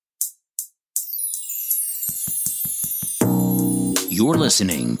You're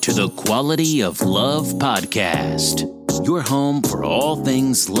listening to the Quality of Love podcast, your home for all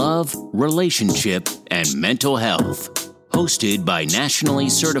things love, relationship, and mental health. Hosted by nationally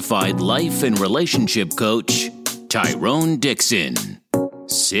certified life and relationship coach, Tyrone Dixon.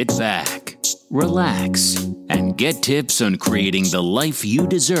 Sit back, relax, and get tips on creating the life you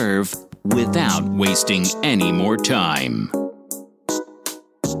deserve without wasting any more time.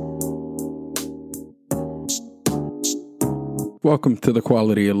 Welcome to the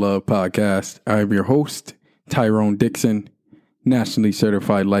Quality of Love podcast. I am your host, Tyrone Dixon, nationally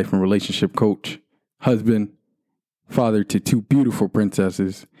certified life and relationship coach, husband, father to two beautiful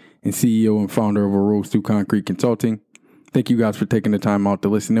princesses, and CEO and founder of A Rose Through Concrete Consulting. Thank you guys for taking the time out to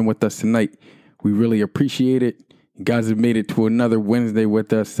listen in with us tonight. We really appreciate it. You guys have made it to another Wednesday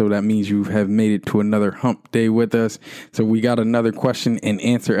with us, so that means you have made it to another hump day with us. So we got another question and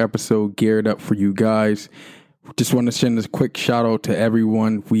answer episode geared up for you guys. Just want to send this quick shout out to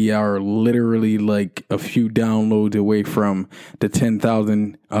everyone. We are literally like a few downloads away from the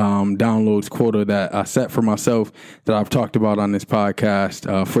 10,000 downloads quota that I set for myself that I've talked about on this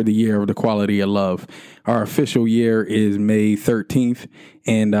podcast for the year of the Quality of Love. Our official year is May 13th,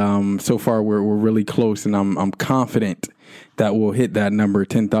 and so far we're really close, and I'm confident that we'll hit that number,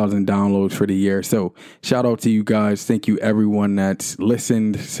 10,000 downloads for the year. So shout out to you guys. Thank you everyone that's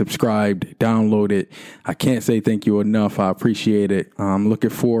listened, subscribed, downloaded. I can't say thank you enough. I appreciate it. I'm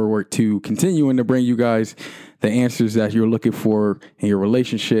looking forward to continuing to bring you guys the answers that you're looking for in your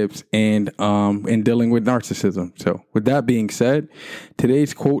relationships and in dealing with narcissism. So with that being said,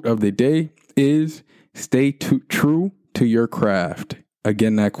 today's quote of the day is stay true to your craft.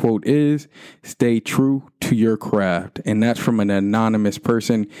 Again, that quote is stay true to your craft. And that's from an anonymous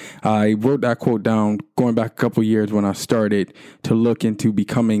person. I wrote that quote down going back a couple of years when I started to look into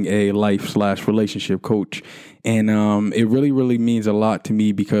becoming a life/relationship coach. And it really, really means a lot to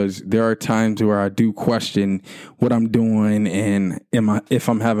me because there are times where I do question what I'm doing and if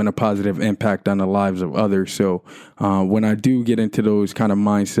I'm having a positive impact on the lives of others. So when I do get into those kind of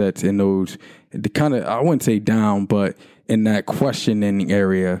mindsets and those I wouldn't say down, but in that questioning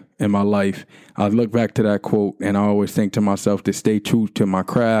area in my life, I look back to that quote and I always think to myself to stay true to my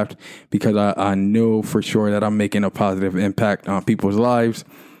craft because I know for sure that I'm making a positive impact on people's lives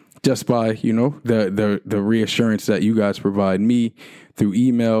just by, the reassurance that you guys provide me through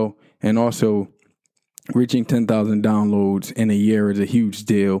email, and also reaching 10,000 downloads in a year is a huge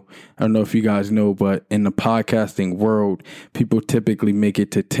deal. I don't know if you guys know, but in the podcasting world, people typically make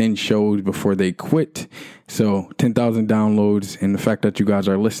it to 10 shows before they quit. So 10,000 downloads, and the fact that you guys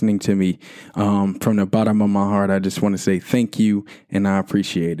are listening to me from the bottom of my heart, I just want to say thank you, and I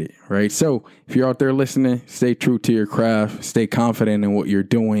appreciate it, right? So if you're out there listening, stay true to your craft, stay confident in what you're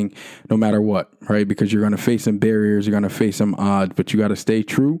doing, no matter what, right? Because you're going to face some barriers, you're going to face some odds, but you got to stay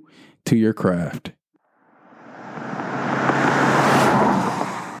true to your craft.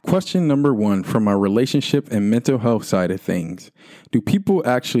 Question number 1 from our relationship and mental health side of things. Do people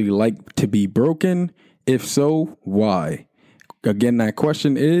actually like to be broken? If so, why? Again, that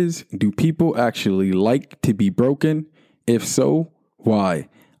question is, do people actually like to be broken? If so, why?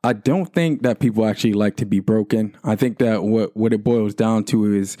 I don't think that people actually like to be broken. I think that what it boils down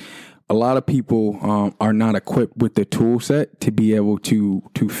to is a lot of people are not equipped with the tool set to be able to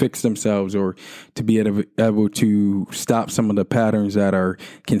fix themselves or to be able to stop some of the patterns that are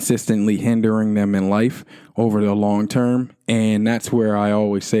consistently hindering them in life over the long term. And that's where I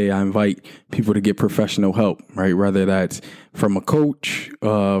always say I invite people to get professional help, right? Whether that's from a coach,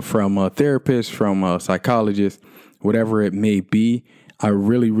 from a therapist, from a psychologist, whatever it may be. I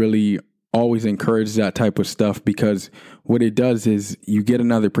really, really always encourage that type of stuff because what it does is you get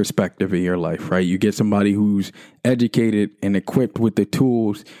another perspective in your life, right? You get somebody who's educated and equipped with the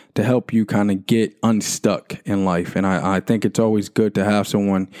tools to help you kind of get unstuck in life. And I think it's always good to have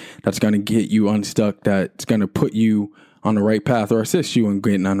someone that's going to get you unstuck, that's going to put you on the right path or assist you in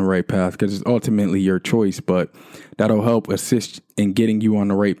getting on the right path because it's ultimately your choice, but that'll help assist in getting you on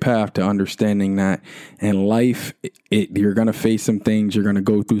the right path to understanding that in life, you're going to face some things, you're going to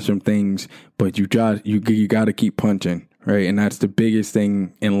go through some things, but you got to keep punching, right? And that's the biggest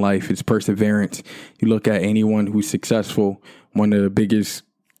thing in life is perseverance. You look at anyone who's successful, one of the biggest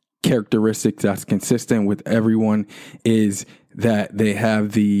characteristics that's consistent with everyone is that they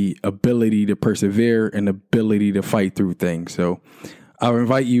have the ability to persevere and ability to fight through things. So I would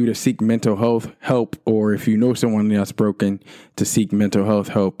invite you to seek mental health help, or if you know someone that's broken, to seek mental health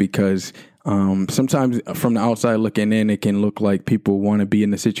help because sometimes from the outside looking in, it can look like people want to be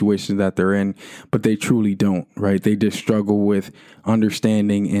in the situation that they're in, but they truly don't, right? They just struggle with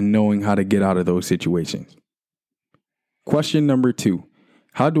understanding and knowing how to get out of those situations. Question number 2.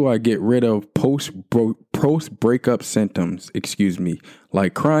 How do I get rid of post-breakup symptoms,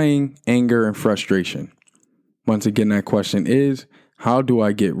 like crying, anger, and frustration? Once again, that question is, how do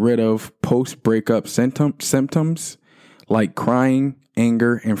I get rid of post-breakup symptoms like crying,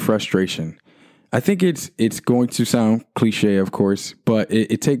 anger, and frustration? I think it's going to sound cliche, of course, but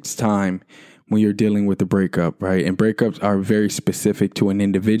it takes time when you're dealing with a breakup, right? And breakups are very specific to an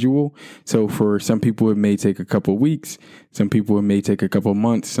individual. So for some people, it may take a couple of weeks. Some people, it may take a couple of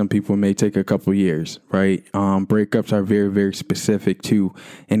months. Some people, it may take a couple of years, right? Breakups are very, very specific to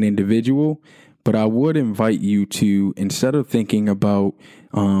an individual. But I would invite you to, instead of thinking about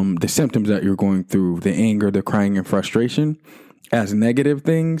the symptoms that you're going through, the anger, the crying, and frustration, as negative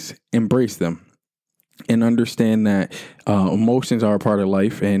things, embrace them. And understand that emotions are a part of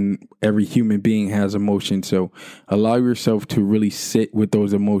life, and every human being has emotions. So allow yourself to really sit with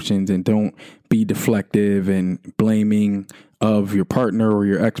those emotions and don't be deflective and blaming of your partner or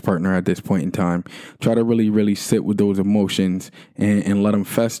your ex-partner at this point in time. Try to really, really sit with those emotions and let them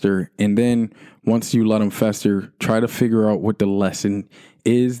fester. And then once you let them fester, try to figure out what the lesson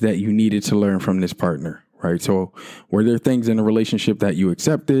is that you needed to learn from this partner. Right. So were there things in a relationship that you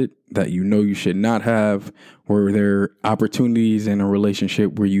accepted that you know you should not have? Were there opportunities in a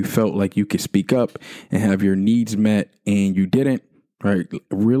relationship where you felt like you could speak up and have your needs met and you didn't? Right.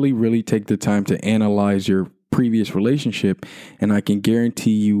 Really, really take the time to analyze your previous relationship. And I can guarantee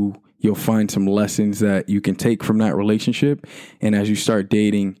you'll find some lessons that you can take from that relationship. And as you start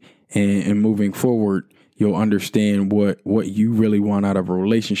dating and moving forward, you'll understand what you really want out of a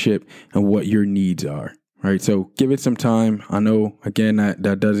relationship and what your needs are. Right. So give it some time. I know, again,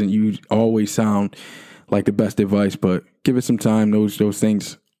 that doesn't always sound like the best advice, but give it some time. Those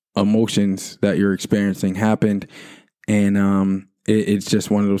things, emotions that you're experiencing happened. And it's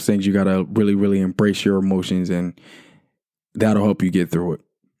just one of those things you got to really, really embrace your emotions, and that'll help you get through it.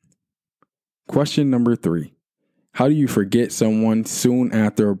 Question number 3. How do you forget someone soon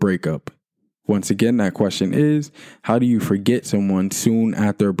after a breakup? Once again, that question is, how do you forget someone soon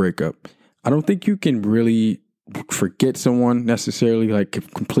after a breakup? I don't think you can really forget someone necessarily, like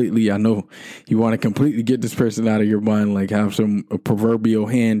completely. I know you want to completely get this person out of your mind, like have a proverbial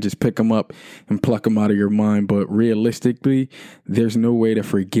hand, just pick them up and pluck them out of your mind. But realistically, there's no way to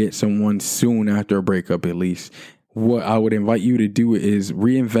forget someone soon after a breakup, at least. What I would invite you to do is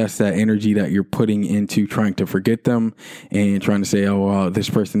reinvest that energy that you're putting into trying to forget them and trying to say, oh, this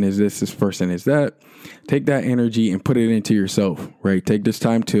person is this person is that. Take that energy and put it into yourself, right? Take this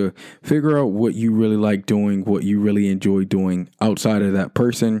time to figure out what you really like doing, what you really enjoy doing outside of that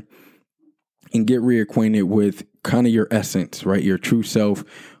person, and get reacquainted with kind of your essence, right? Your true self,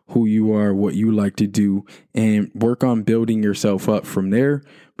 who you are, what you like to do, and work on building yourself up from there,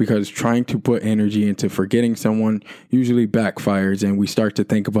 because trying to put energy into forgetting someone usually backfires, and we start to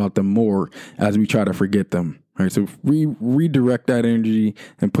think about them more as we try to forget them. Right, so redirect that energy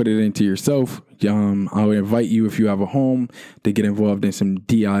and put it into yourself. I would invite you, if you have a home, to get involved in some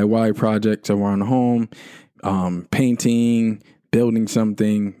DIY projects around the home, painting, building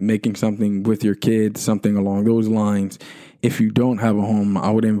something, making something with your kids, something along those lines. If you don't have a home, I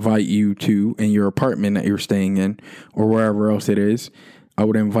would invite you to, in your apartment that you're staying in or wherever else it is, I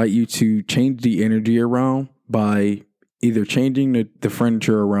would invite you to change the energy around by either changing the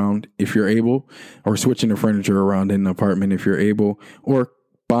furniture around if you're able, or switching the furniture around in the apartment if you're able, or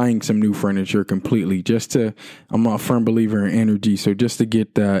buying some new furniture completely. I'm a firm believer in energy, so just to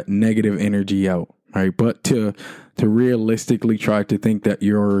get that negative energy out, right? But to realistically try to think that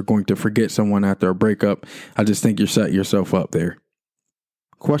you're going to forget someone after a breakup, I just think you're setting yourself up there.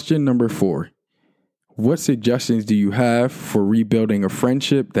 Question number 4. What suggestions do you have for rebuilding a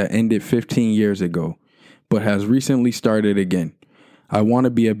friendship that ended 15 years ago, but has recently started again? I want to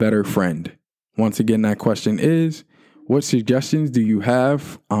be a better friend. Once again, that question is, what suggestions do you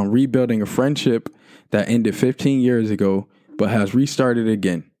have on rebuilding a friendship that ended 15 years ago, but has restarted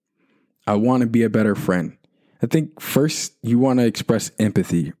again? I want to be a better friend. I think first you want to express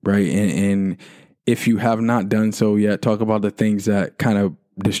empathy, right? And if you have not done so yet, talk about the things that kind of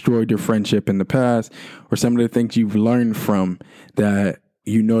destroyed your friendship in the past, or some of the things you've learned from that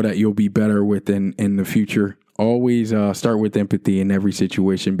you know that you'll be better with in the future. Always start with empathy in every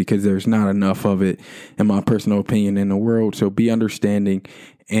situation, because there's not enough of it, in my personal opinion, in the world. So be understanding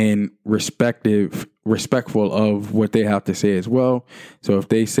and respectful of what they have to say as well. So if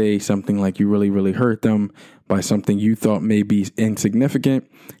they say something like you really, really hurt them by something you thought may be insignificant,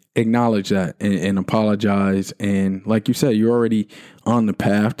 acknowledge that and apologize. And like you said, you're already on the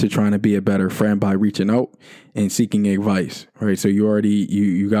path to trying to be a better friend by reaching out and seeking advice, right? So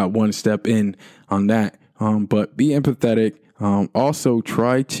you got one step in on that. but be empathetic. Also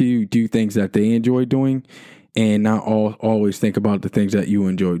try to do things that they enjoy doing and not always think about the things that you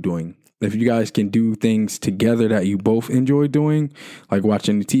enjoy doing. If you guys can do things together that you both enjoy doing, like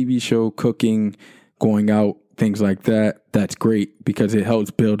watching the TV show, cooking, going out, things like that, that's great because it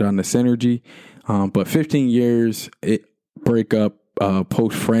helps build on the synergy. But 15 years, breakup,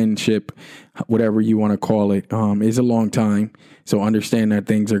 post-friendship, whatever you want to call it, is a long time. So understand that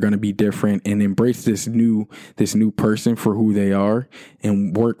things are going to be different and embrace this new person for who they are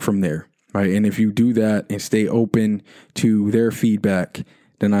and work from there. Right. And if you do that and stay open to their feedback,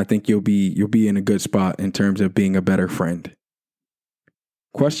 then I think you'll be in a good spot in terms of being a better friend.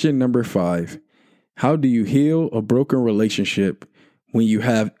 Question number 5. How do you heal a broken relationship when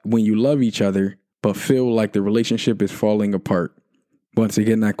you love each other, but feel like the relationship is falling apart? Once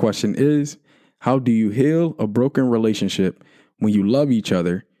again, that question is, how do you heal a broken relationship when you love each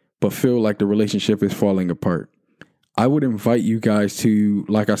other, but feel like the relationship is falling apart? I would invite you guys to,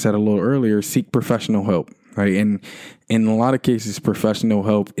 like I said a little earlier, seek professional help. Right. And in a lot of cases, professional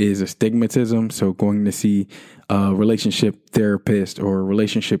help is astigmatism. So going to see a relationship therapist or a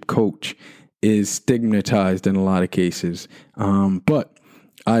relationship coach is stigmatized in a lot of cases. But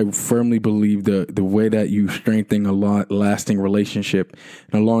I firmly believe the way that you strengthen a lasting relationship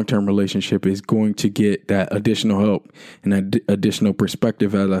and a long-term relationship is going to get that additional help and that additional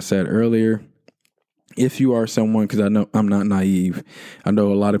perspective, as I said earlier. If you are someone, because I know I'm not naive, I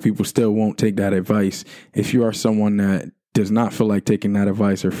know a lot of people still won't take that advice. If you are someone that does not feel like taking that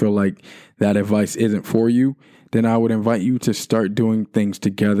advice or feel like that advice isn't for you, then I would invite you to start doing things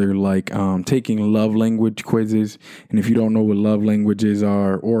together, like taking love language quizzes. And if you don't know what love languages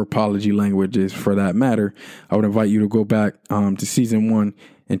are, or apology languages for that matter, I would invite you to go back to season 1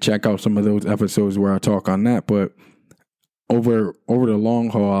 and check out some of those episodes where I talk on that. But over the long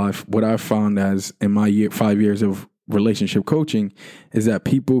haul, what I've found as in my 5 years of relationship coaching is that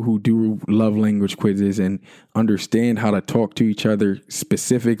people who do love language quizzes and understand how to talk to each other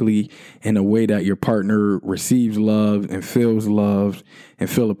specifically in a way that your partner receives love and feels loved and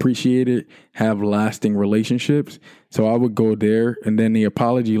feel appreciated have lasting relationships. So I would go there. And then the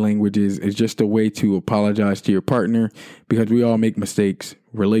apology languages is just a way to apologize to your partner because we all make mistakes.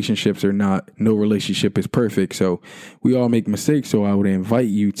 Relationships or not, no relationship is perfect. So we all make mistakes. So I would invite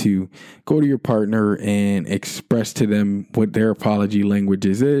you to go to your partner and express to them what their apology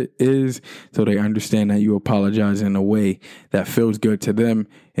languages is so they understand that you apologize in a way that feels good to them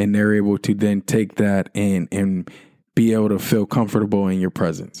and they're able to then take that and be able to feel comfortable in your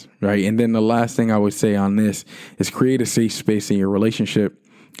presence, right? And then the last thing I would say on this is create a safe space in your relationship.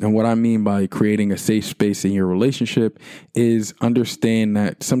 And what I mean by creating a safe space in your relationship is understand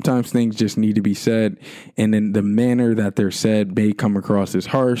that sometimes things just need to be said. And in the manner that they're said may come across as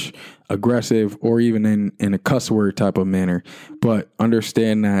harsh, aggressive, or even in a cuss word type of manner. But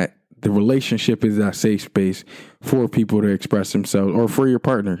understand that the relationship is that safe space for people to express themselves, or for your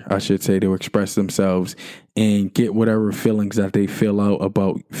partner, I should say, to express themselves and get whatever feelings that they feel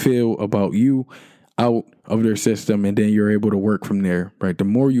about you out of their system, and then you're able to work from there, right? The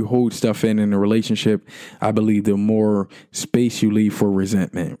more you hold stuff in a relationship, I believe the more space you leave for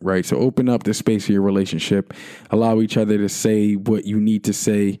resentment, right? So open up the space of your relationship, allow each other to say what you need to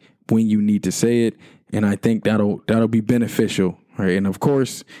say when you need to say it, and I think that'll be beneficial, right? And of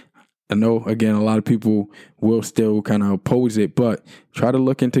course, I know, again, a lot of people will still kind of oppose it, but try to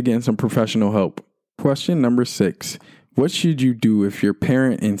look into getting some professional help. Question number 6. What should you do if your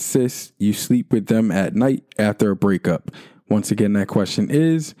parent insists you sleep with them at night after a breakup? Once again, that question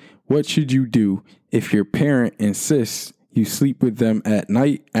is, what should you do if your parent insists you sleep with them at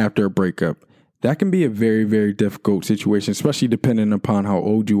night after a breakup? That can be a very, very difficult situation, especially depending upon how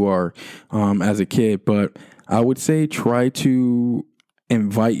old you are as a kid. But I would say try to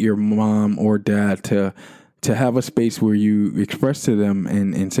invite your mom or dad to have a space where you express to them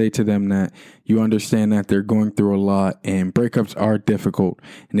and say to them that you understand that they're going through a lot and breakups are difficult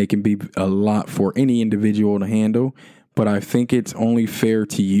and they can be a lot for any individual to handle. But I think it's only fair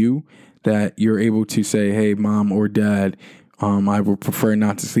to you that you're able to say, hey, mom or dad, I would prefer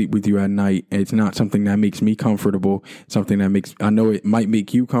not to sleep with you at night. It's not something that makes me comfortable. Something that I know it might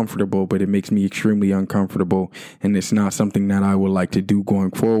make you comfortable, but it makes me extremely uncomfortable. And it's not something that I would like to do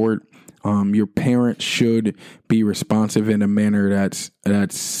going forward. Your parents should be responsive in a manner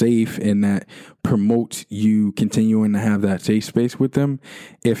that's safe and that promotes you continuing to have that safe space with them.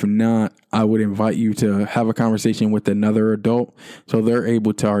 If not, I would invite you to have a conversation with another adult so they're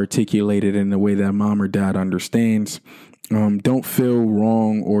able to articulate it in a way that mom or dad understands. Don't feel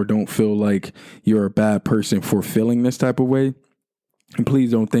wrong or don't feel like you're a bad person for feeling this type of way. And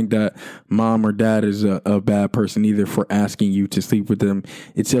please don't think that mom or dad is a bad person either for asking you to sleep with them.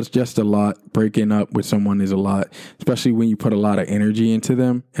 It's just a lot. Breaking up with someone is a lot, especially when you put a lot of energy into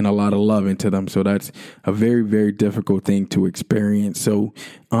them and a lot of love into them. So that's a very, very difficult thing to experience. So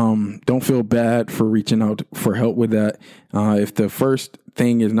don't feel bad for reaching out for help with that. If the first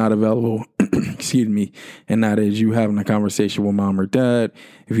thing is not available, excuse me, and that is you having a conversation with mom or dad,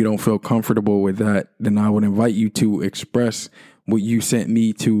 if you don't feel comfortable with that, then I would invite you to express what you sent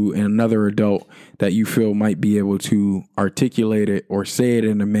me to another adult that you feel might be able to articulate it or say it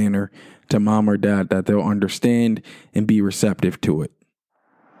in a manner to mom or dad that they'll understand and be receptive to it.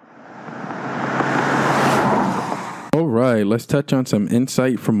 All right, let's touch on some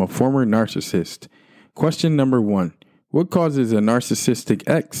insight from a former narcissist. Question number 1. What causes a narcissistic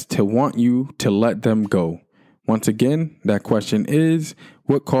ex to want you to let them go? Once again, that question is,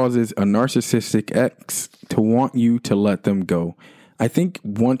 what causes a narcissistic ex to want you to let them go? I think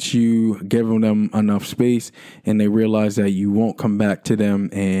once you give them enough space and they realize that you won't come back to them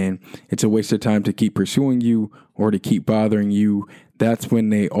and it's a waste of time to keep pursuing you or to keep bothering you, that's when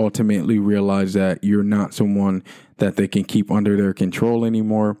they ultimately realize that you're not someone that they can keep under their control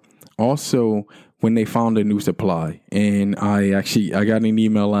anymore. Also, when they found a new supply, and I got an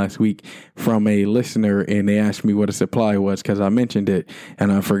email last week from a listener and they asked me what a supply was because I mentioned it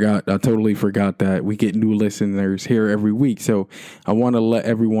and I totally forgot that we get new listeners here every week. So I want to let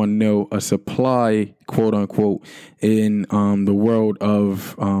everyone know a supply, quote unquote, in the world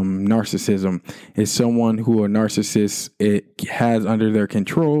of narcissism is someone who a narcissist it has under their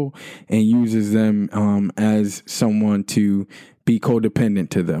control and uses them as someone to be codependent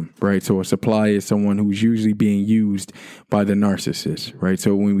to them, right? So a supply is someone who's usually being used by the narcissist, right?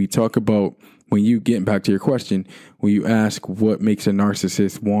 So when we talk about, when you get back to your question, when you ask what makes a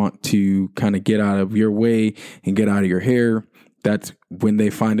narcissist want to kind of get out of your way and get out of your hair, that's when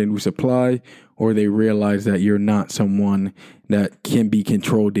they find a new supply or they realize that you're not someone that can be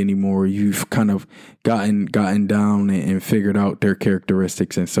controlled anymore. You've kind of gotten down and figured out their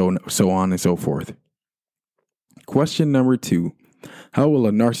characteristics and so on and so forth. Question number 2, how will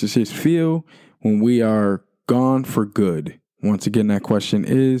a narcissist feel when we are gone for good? Once again, that question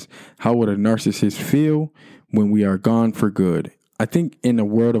is, how would a narcissist feel when we are gone for good? I think in the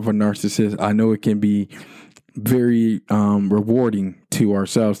world of a narcissist, I know it can be very rewarding to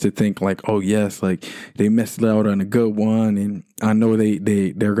ourselves to think like, oh yes, like they missed out on a good one and I know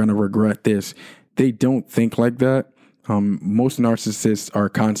they're going to regret this. They don't think like that. Most narcissists are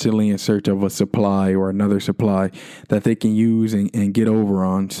constantly in search of a supply or another supply that they can use and get over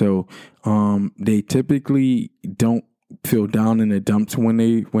on. So they typically don't feel down in the dumps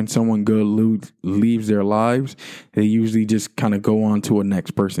when someone good leaves their lives. They usually just kind of go on to a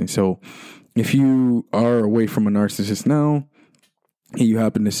next person. So if you are away from a narcissist now, and you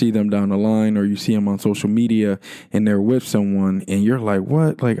happen to see them down the line or you see them on social media and they're with someone and you're like,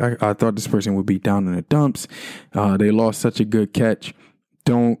 what? Like, I thought this person would be down in the dumps. They lost such a good catch.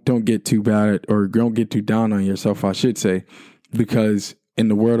 Don't get too bad or don't get too down on yourself, I should say, because in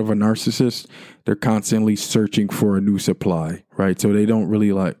the world of a narcissist, they're constantly searching for a new supply, right? So they don't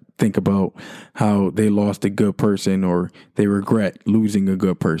really like think about how they lost a good person or they regret losing a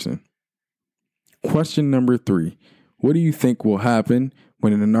good person. Question number 3. What do you think will happen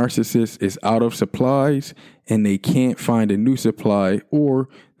when a narcissist is out of supplies and they can't find a new supply or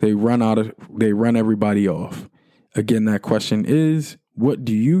they run everybody off? Again, that question is, what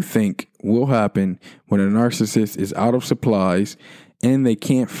do you think will happen when a narcissist is out of supplies and they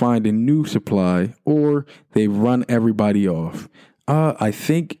can't find a new supply or they run everybody off? I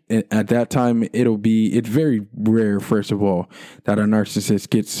think at that time it's very rare, first of all, that a narcissist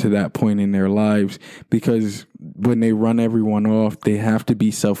gets to that point in their lives because when they run everyone off, they have to be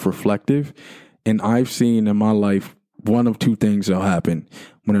self-reflective. And I've seen in my life, one of two things will happen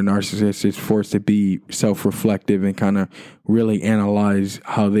when a narcissist is forced to be self-reflective and kind of really analyze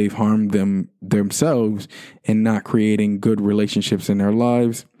how they've harmed themselves and not creating good relationships in their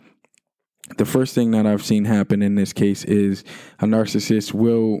lives. The first thing that I've seen happen in this case is a narcissist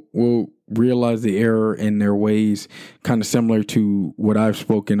will realize the error in their ways, kind of similar to what I've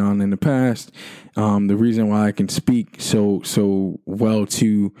spoken on in the past. The reason why I can speak so well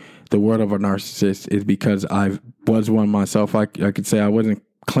to the world of a narcissist is because I was one myself. I could say I wasn't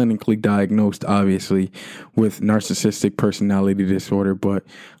clinically diagnosed, obviously, with narcissistic personality disorder, but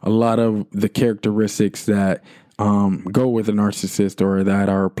a lot of the characteristics that go with a narcissist or that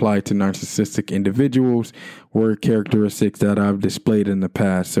are applied to narcissistic individuals were characteristics that I've displayed in the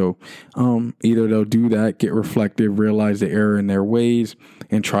past. So either they'll do that, get reflective, realize the error in their ways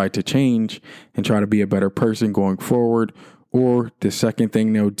and try to change and try to be a better person going forward, Or the second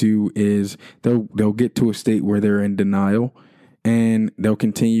thing they'll do is they'll get to a state where they're in denial, and they'll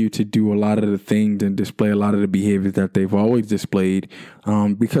continue to do a lot of the things and display a lot of the behaviors that they've always displayed,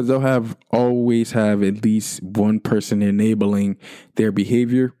 because they'll always have at least one person enabling their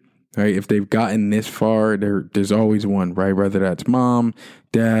behavior. Right? If they've gotten this far, there's always one, right? Whether that's mom,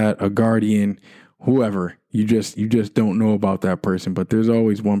 dad, a guardian, whoever. You just don't know about that person, but there's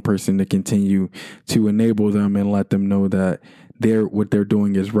always one person to continue to enable them and let them know that what they're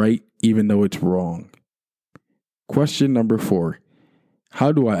doing is right, even though it's wrong. Question number 4.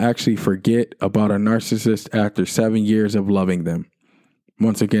 How do I actually forget about a narcissist after 7 years of loving them?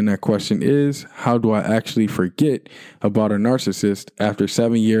 Once again, that question is, how do I actually forget about a narcissist after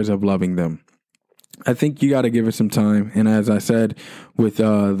 7 years of loving them? I think you got to give it some time. And as I said with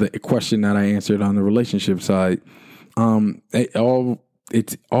the question that I answered on the relationship side,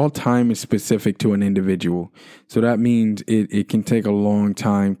 it's all time is specific to an individual. So that means it can take a long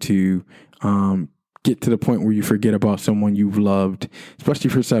time to get to the point where you forget about someone you've loved,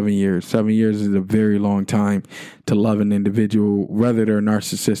 especially for 7 years. 7 years is a very long time to love an individual, whether they're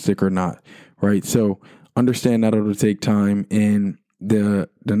narcissistic or not, right? So understand that it'll take time. And the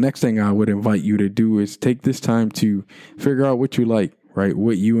next thing I would invite you to do is take this time to figure out what you like, right?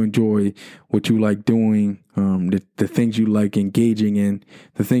 What you enjoy, what you like doing, the things you like engaging in,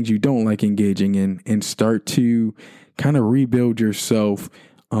 the things you don't like engaging in, and start to kind of rebuild yourself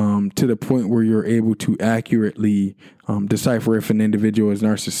to the point where you're able to accurately decipher if an individual is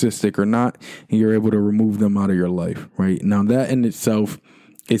narcissistic or not, and you're able to remove them out of your life, right? Now, that in itself,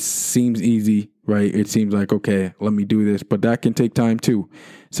 it seems easy, right? It seems like, okay, let me do this, but that can take time too.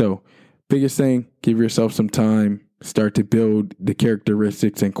 So biggest thing, give yourself some time, start to build the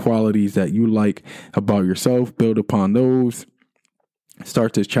characteristics and qualities that you like about yourself, build upon those.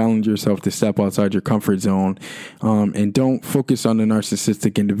 Start to challenge yourself to step outside your comfort zone, and don't focus on the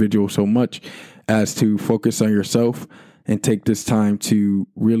narcissistic individual so much as to focus on yourself and take this time to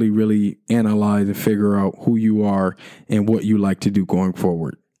really, really analyze and figure out who you are and what you like to do going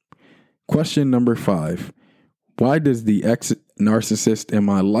forward. Question number 5. Why does the ex-narcissist in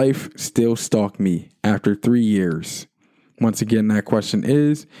my life still stalk me after 3 years? Once again, that question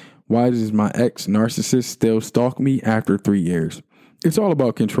is, why does my ex-narcissist still stalk me after 3 years? It's all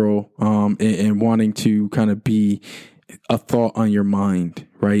about control, and wanting to kind of be a thought on your mind,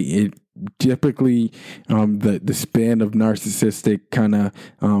 right? It typically, the span of narcissistic kind of,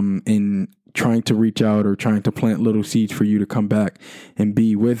 in trying to reach out or trying to plant little seeds for you to come back and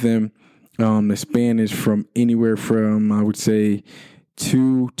be with them. The span is from anywhere from, I would say,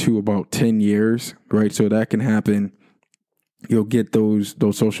 2 to about 10 years, right? So that can happen. You'll get those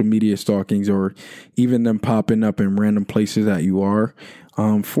social media stalkings, or even them popping up in random places that you are,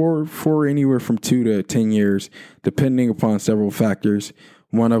 for anywhere from 2 to 10 years, depending upon several factors.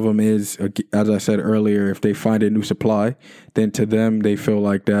 One of them is, as I said earlier, if they find a new supply, then to them, they feel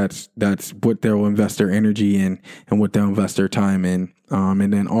like that's what they'll invest their energy in and what they'll invest their time in.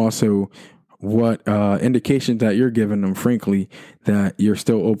 And then also what indications that you're giving them, frankly, that you're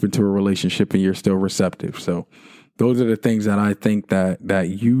still open to a relationship and you're still receptive. So those are the things that I think that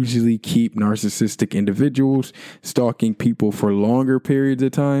usually keep narcissistic individuals stalking people for longer periods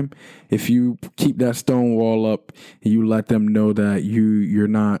of time. If you keep that stone wall up and you let them know that you're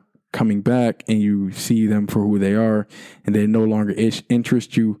not coming back, and you see them for who they are, and they no longer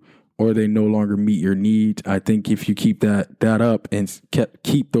interest you, or they no longer meet your needs, I think if you keep that up and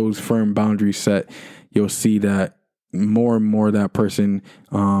keep those firm boundaries set, you'll see that more and more that person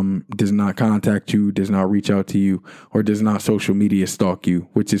does not contact you, does not reach out to you, or does not social media stalk you,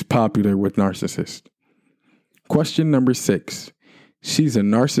 which is popular with narcissists. Question number 6. She's a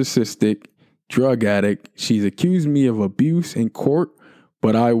narcissistic drug addict. She's accused me of abuse in court,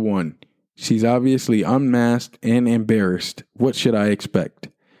 but I won. She's obviously unmasked and embarrassed. What should I expect?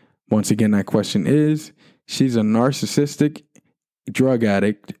 Once again, that question is, she's a narcissistic drug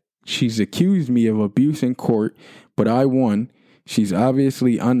addict. She's accused me of abuse in court, but I won. She's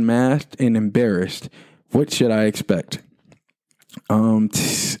obviously unmasked and embarrassed. What should I expect?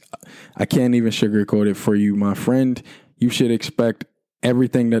 I can't even sugarcoat it for you, my friend. You should expect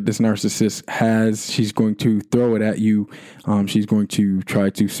everything that this narcissist has. She's going to throw it at you. She's going to try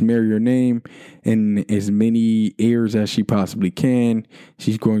to smear your name in as many airs as she possibly can.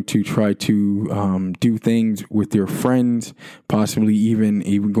 She's going to try to do things with your friends, possibly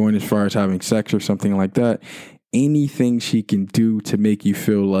even going as far as having sex or something like that. anything she can do to make you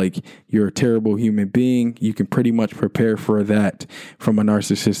feel like you're a terrible human being, you can pretty much prepare for that from a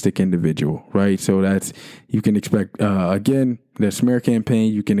narcissistic individual, right? So you can expect, again, the smear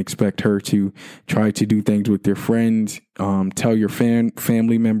campaign, you can expect her to try to do things with your friends, tell your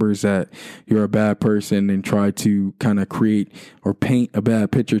family members that you're a bad person and try to kind of create or paint a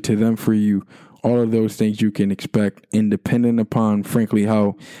bad picture to them for you. All of those things you can expect, independent upon, frankly,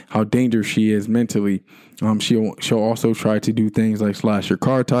 how dangerous she is mentally. She'll also try to do things like slash your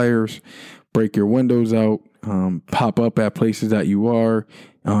car tires, break your windows out, pop up at places that you are.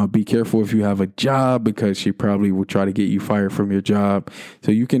 Be careful if you have a job, because she probably will try to get you fired from your job.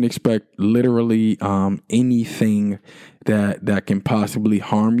 So you can expect literally anything that can possibly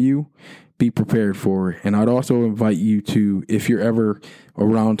harm you. Be prepared for it. And I'd also invite you to, if you're ever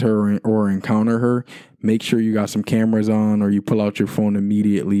around her or encounter her, make sure you got some cameras on or you pull out your phone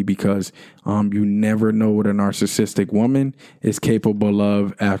immediately, because you never know what a narcissistic woman is capable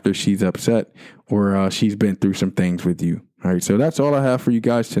of after she's upset or she's been through some things with you. All right. So that's all I have for you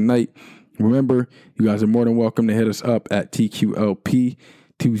guys tonight. Remember, you guys are more than welcome to hit us up at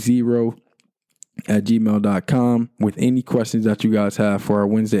TQLP20@gmail.com with any questions that you guys have for our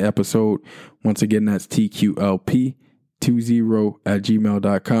Wednesday episode. Once again, that's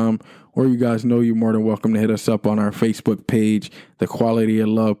TQLP20@gmail.com. Or you guys know you're more than welcome to hit us up on our Facebook page, The Quality of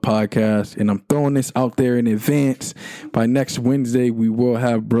Love Podcast. And I'm throwing this out there in advance. By next Wednesday, we will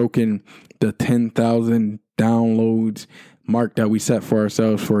have broken the 10,000 downloads mark that we set for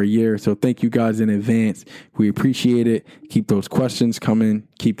ourselves for a year. So thank you guys in advance. We appreciate it. Keep those questions coming.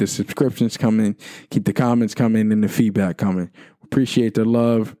 Keep the subscriptions coming. Keep the comments coming and the feedback coming. Appreciate the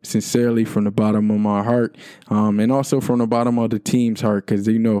love sincerely from the bottom of my heart, and also from the bottom of the team's heart, because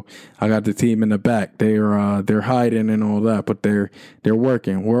I got the team in the back. They're hiding and all that, but they're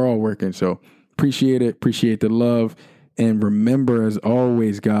working. We're all working. So appreciate it. Appreciate the love, and remember, as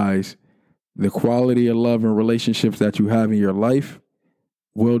always, guys, the quality of love and relationships that you have in your life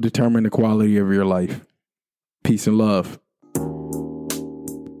will determine the quality of your life. Peace and love.